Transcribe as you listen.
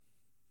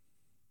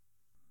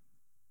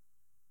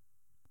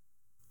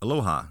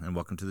Aloha and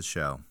welcome to the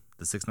show.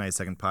 The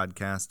 692nd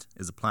Podcast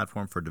is a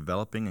platform for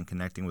developing and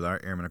connecting with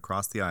our airmen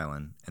across the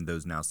island and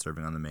those now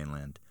serving on the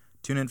mainland.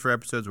 Tune in for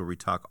episodes where we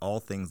talk all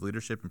things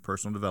leadership and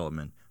personal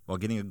development while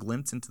getting a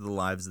glimpse into the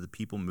lives of the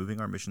people moving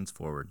our missions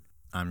forward.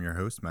 I'm your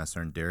host, Master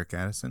Sergeant Derek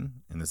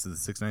Addison, and this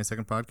is the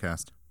 692nd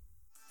Podcast.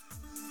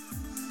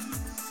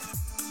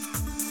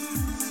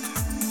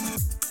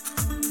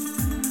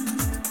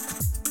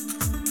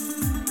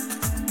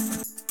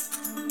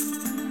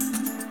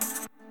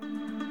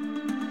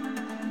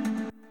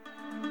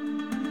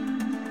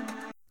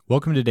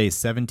 Welcome to day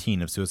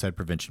 17 of Suicide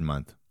Prevention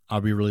Month. I'll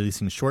be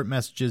releasing short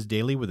messages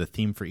daily with a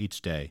theme for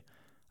each day.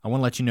 I want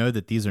to let you know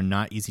that these are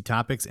not easy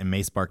topics and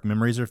may spark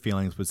memories or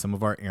feelings with some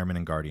of our airmen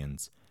and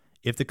guardians.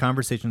 If the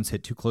conversations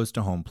hit too close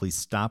to home, please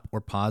stop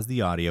or pause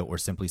the audio or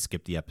simply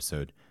skip the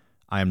episode.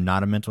 I am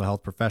not a mental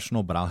health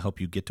professional, but I'll help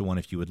you get to one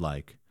if you would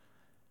like.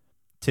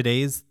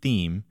 Today's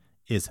theme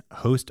is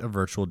host a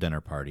virtual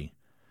dinner party.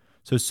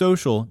 So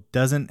social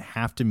doesn't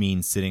have to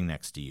mean sitting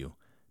next to you.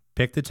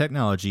 Pick the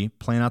technology,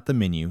 plan out the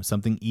menu,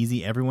 something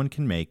easy everyone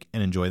can make,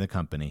 and enjoy the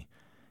company.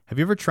 Have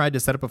you ever tried to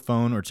set up a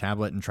phone or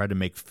tablet and tried to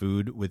make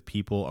food with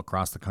people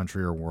across the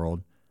country or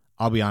world?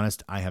 I'll be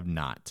honest, I have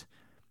not.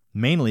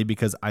 Mainly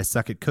because I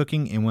suck at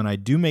cooking, and when I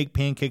do make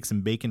pancakes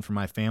and bacon for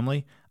my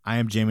family, I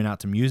am jamming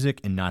out to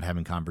music and not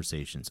having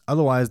conversations.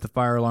 Otherwise, the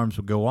fire alarms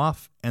would go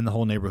off and the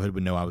whole neighborhood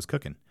would know I was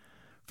cooking.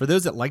 For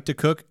those that like to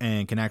cook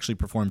and can actually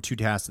perform two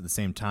tasks at the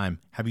same time,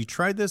 have you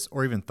tried this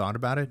or even thought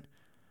about it?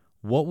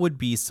 What would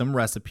be some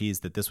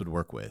recipes that this would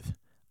work with?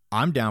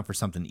 I'm down for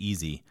something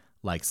easy,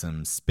 like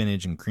some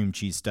spinach and cream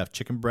cheese stuffed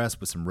chicken breast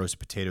with some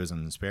roasted potatoes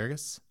and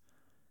asparagus.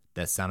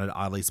 That sounded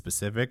oddly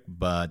specific,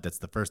 but that's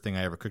the first thing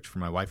I ever cooked for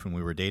my wife when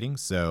we were dating,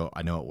 so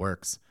I know it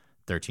works.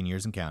 13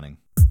 years and counting.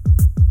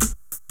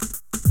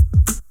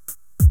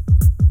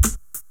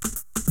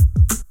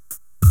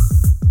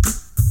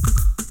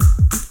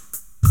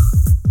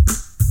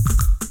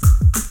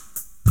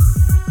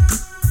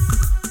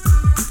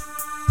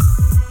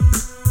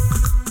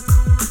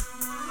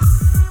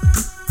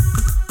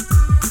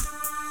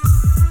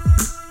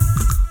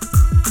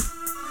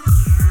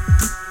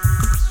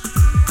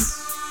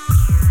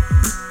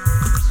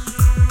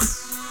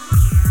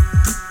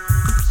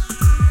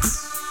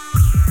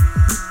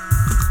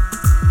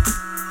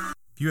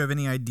 If you have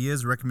any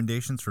ideas,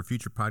 recommendations for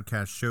future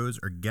podcast shows,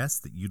 or guests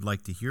that you'd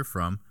like to hear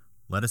from,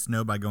 let us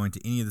know by going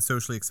to any of the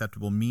socially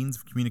acceptable means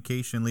of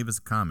communication. Leave us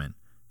a comment.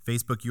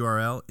 Facebook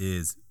URL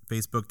is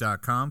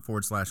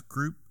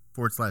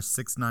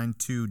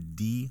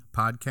facebook.com/group/692D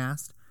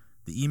podcast.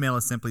 The email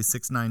is simply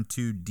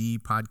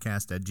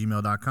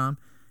 692dpodcast@gmail.com,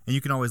 and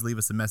you can always leave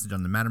us a message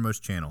on the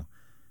Mattermost channel.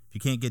 If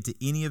you can't get to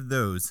any of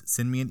those,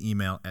 send me an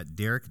email at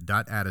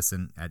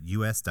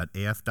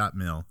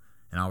derek.addison@us.af.mil,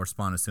 and I'll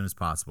respond as soon as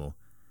possible.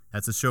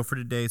 That's the show for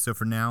today. So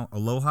for now,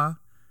 aloha,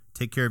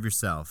 take care of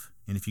yourself.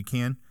 And if you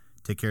can,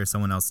 take care of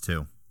someone else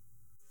too.